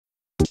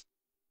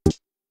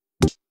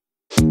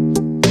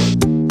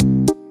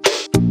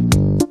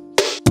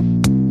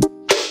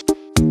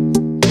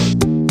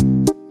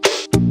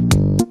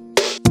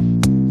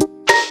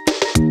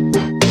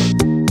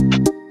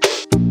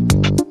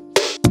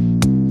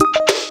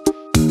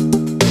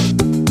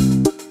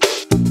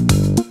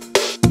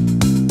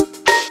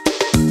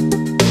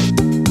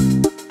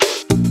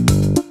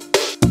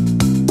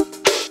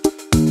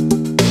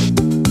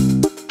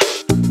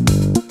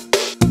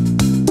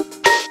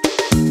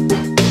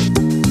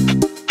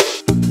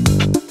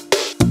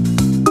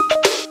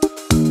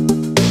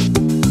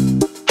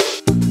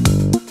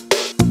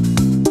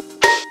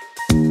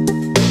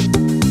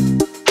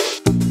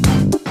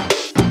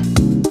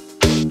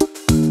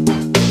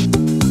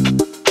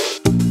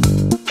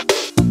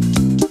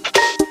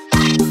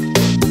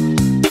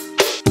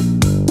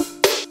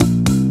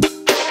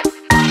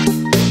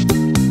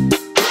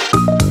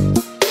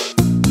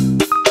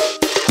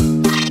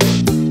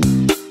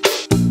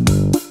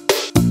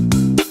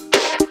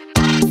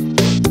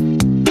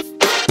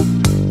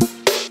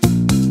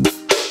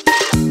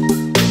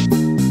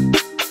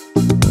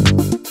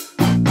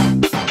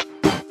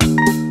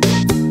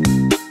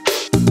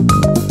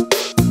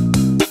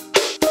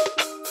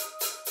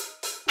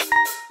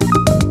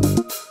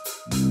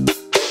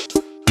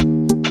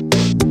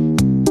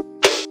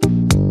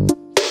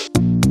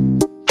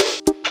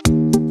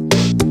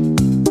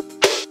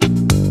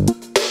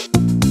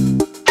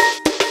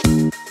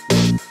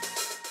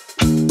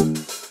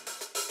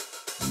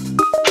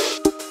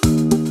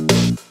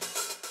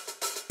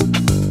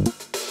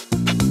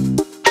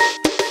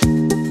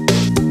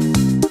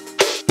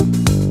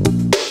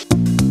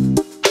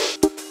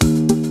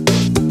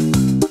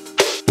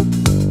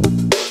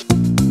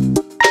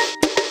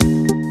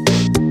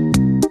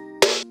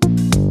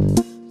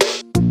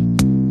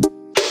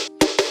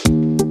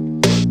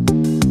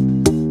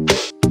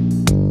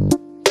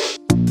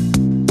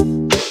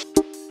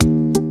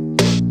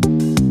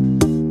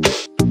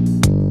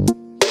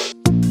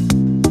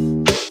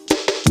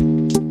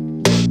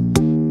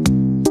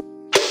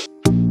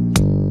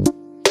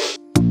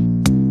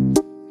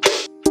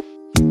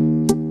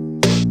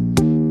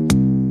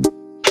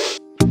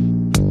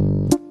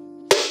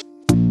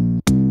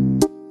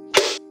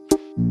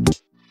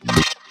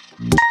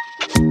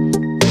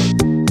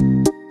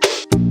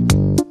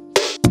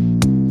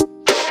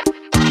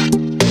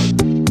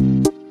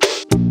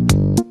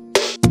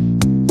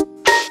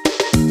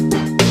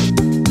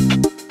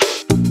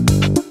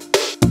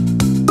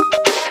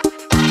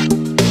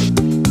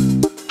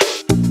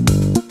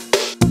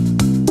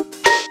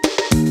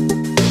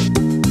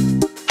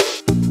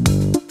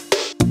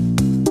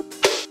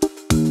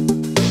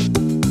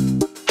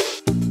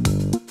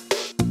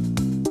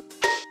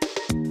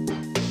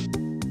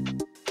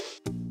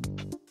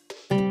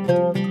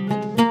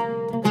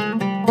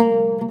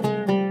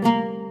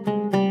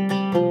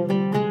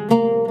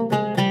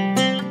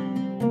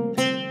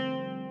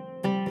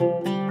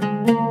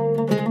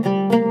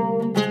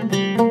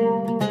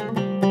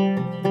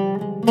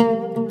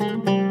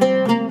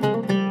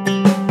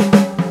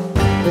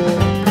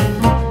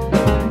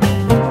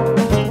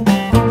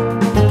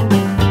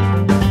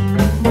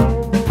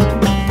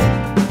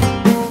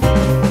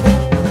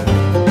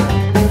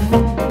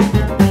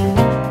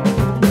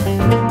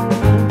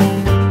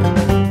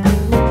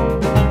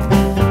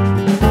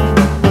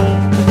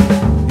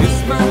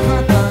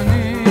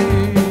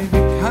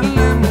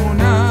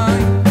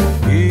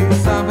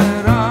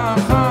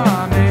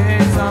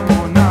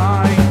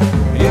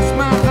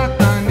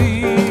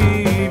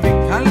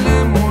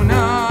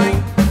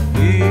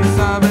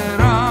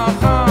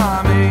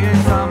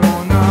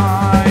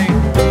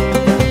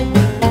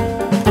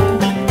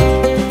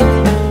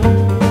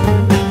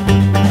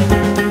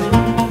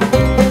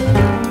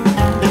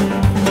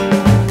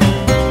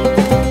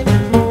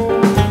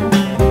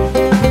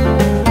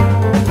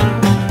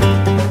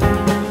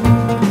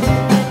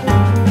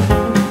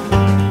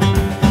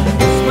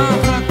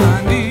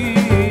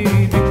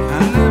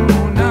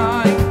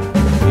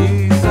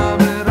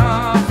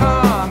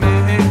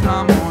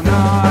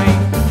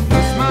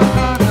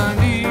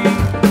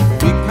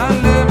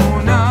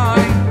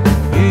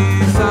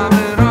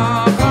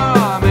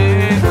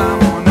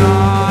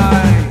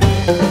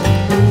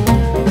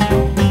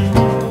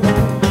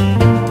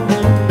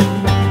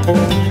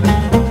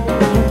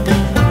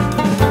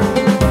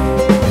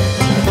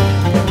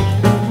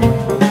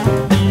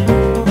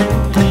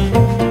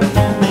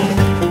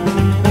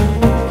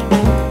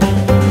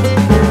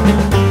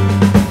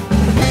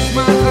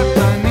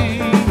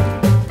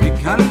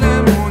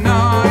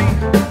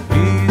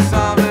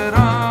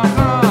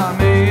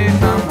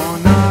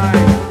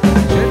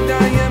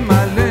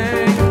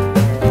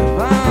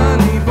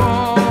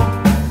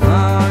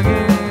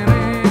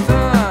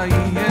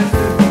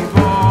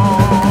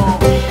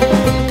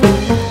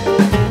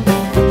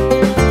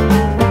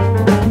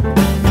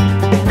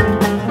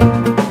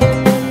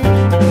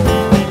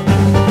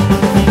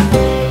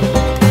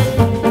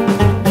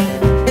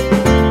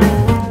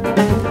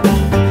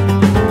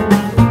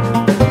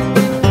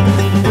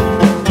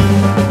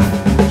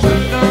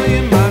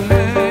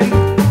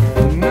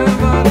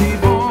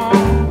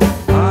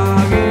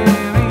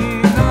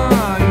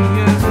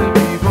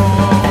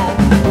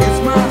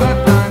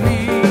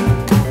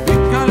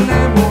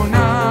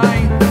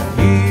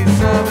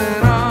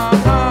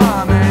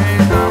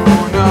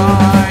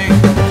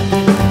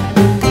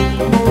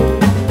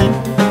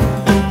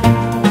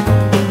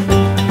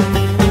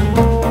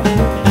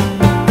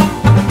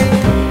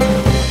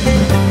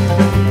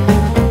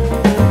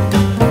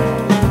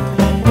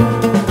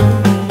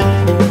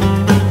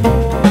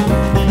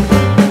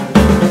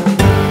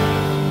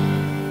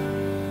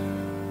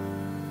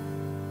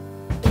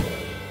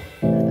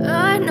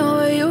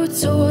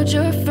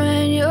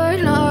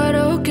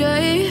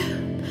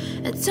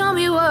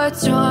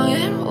what's wrong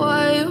and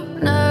why you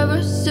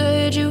never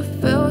said you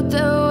felt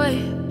that way.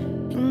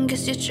 And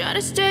guess you're trying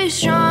to stay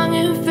strong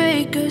and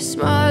fake a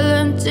smile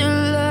until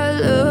I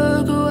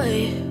look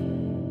away.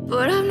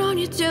 But I've known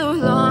you too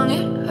long,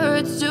 it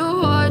hurts to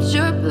watch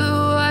your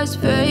blue eyes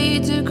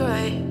fade to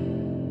gray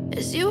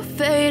as you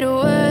fade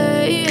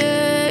away,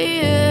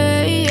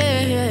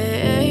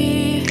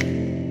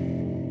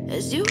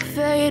 as you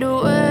fade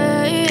away.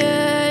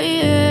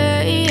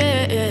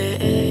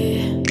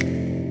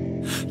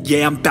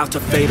 Yeah, I'm about to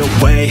fade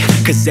away,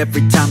 cause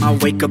every time I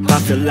wake up I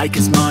feel like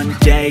it's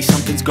Monday.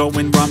 Something's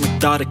going wrong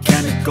with all the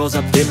chemicals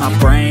up in my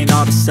brain.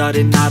 All of a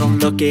sudden I don't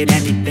look at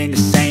anything the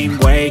same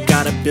way.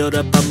 Got a build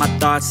up of my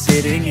thoughts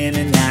sitting in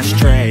an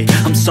ashtray.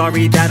 I'm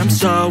sorry that I'm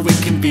so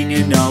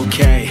inconvenient,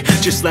 okay.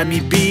 Just let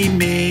me be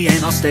me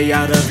and I'll stay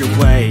out of your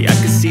way. I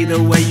can see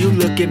the way you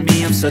look at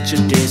me, I'm such a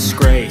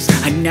disgrace.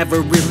 I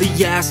never really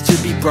asked to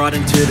be brought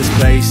into this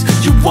place.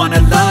 You wanna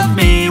love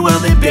me? Well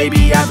then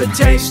baby have a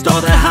taste.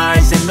 All the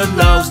highs and the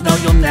lows, no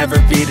you'll never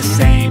be the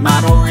same. I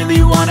don't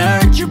really wanna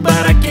hurt you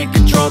but I can't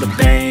control the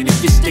pain.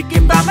 If you're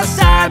sticking by my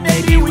side,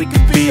 maybe we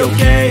could be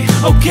okay.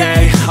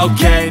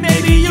 Okay,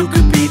 maybe you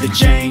could be the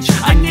change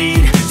I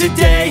need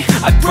today.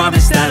 I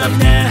promise that I've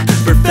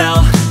never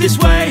felt this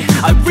way.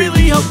 I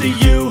really hope that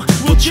you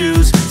will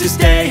choose to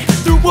stay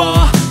through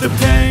all the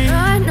pain.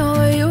 I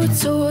know you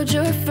told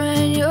your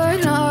friend you're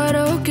not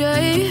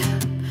okay,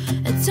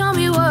 and tell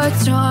me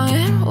what's wrong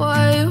and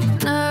why you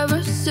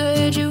never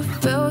said you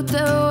felt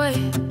that way.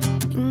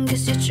 And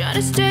guess you're trying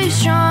to stay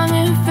strong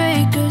and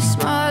fake a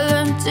smile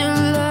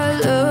until I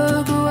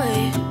look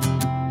away.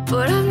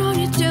 But I've known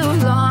you too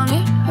long,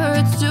 it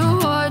hurts to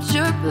watch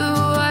your blue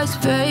eyes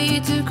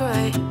fade to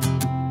gray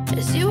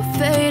as you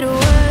fade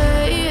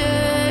away,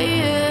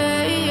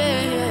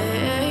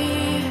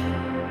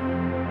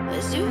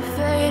 as you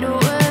fade away.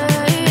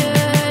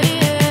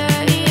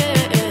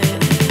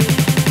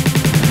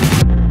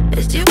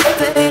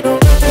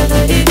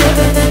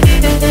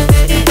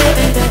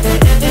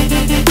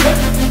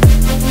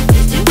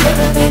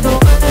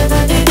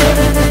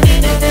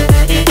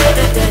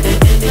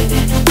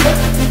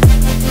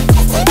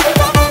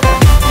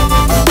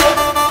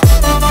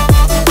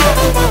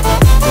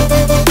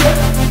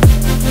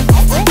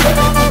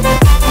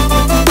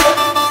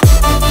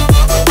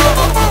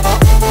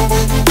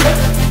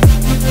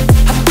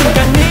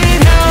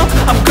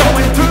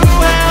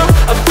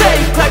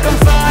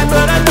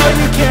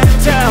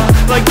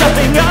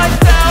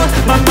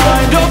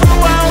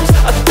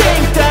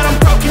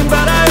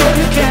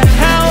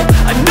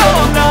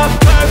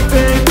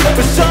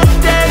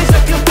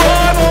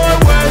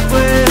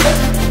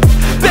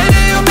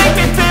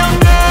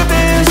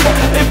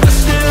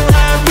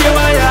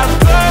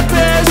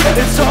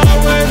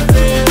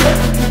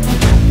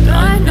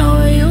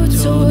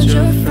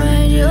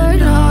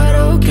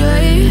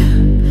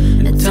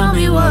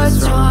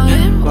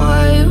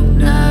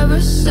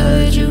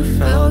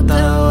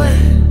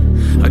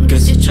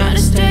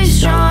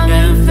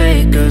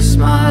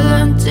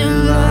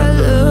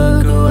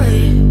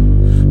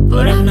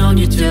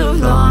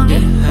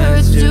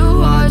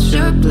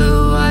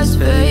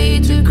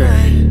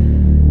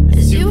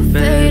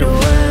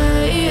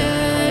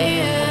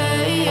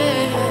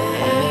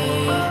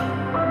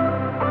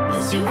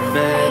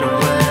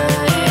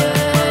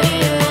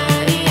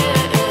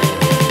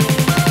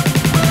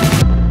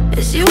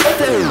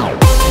 through.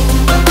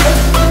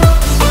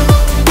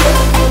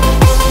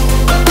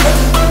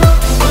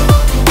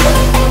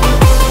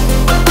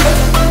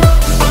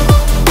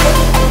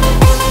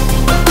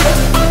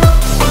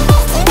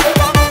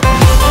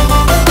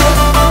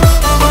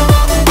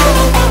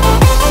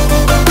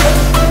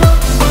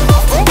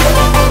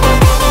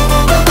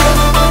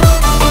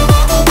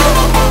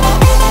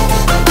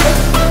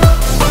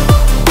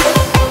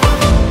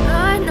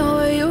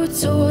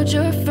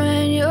 Your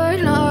friend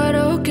you're not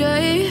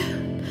okay,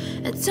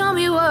 and tell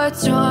me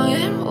what's wrong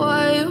and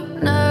why you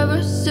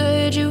never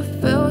said you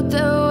felt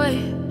that way.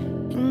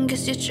 And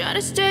guess you're trying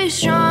to stay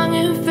strong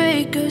and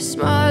fake a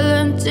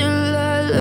smile until I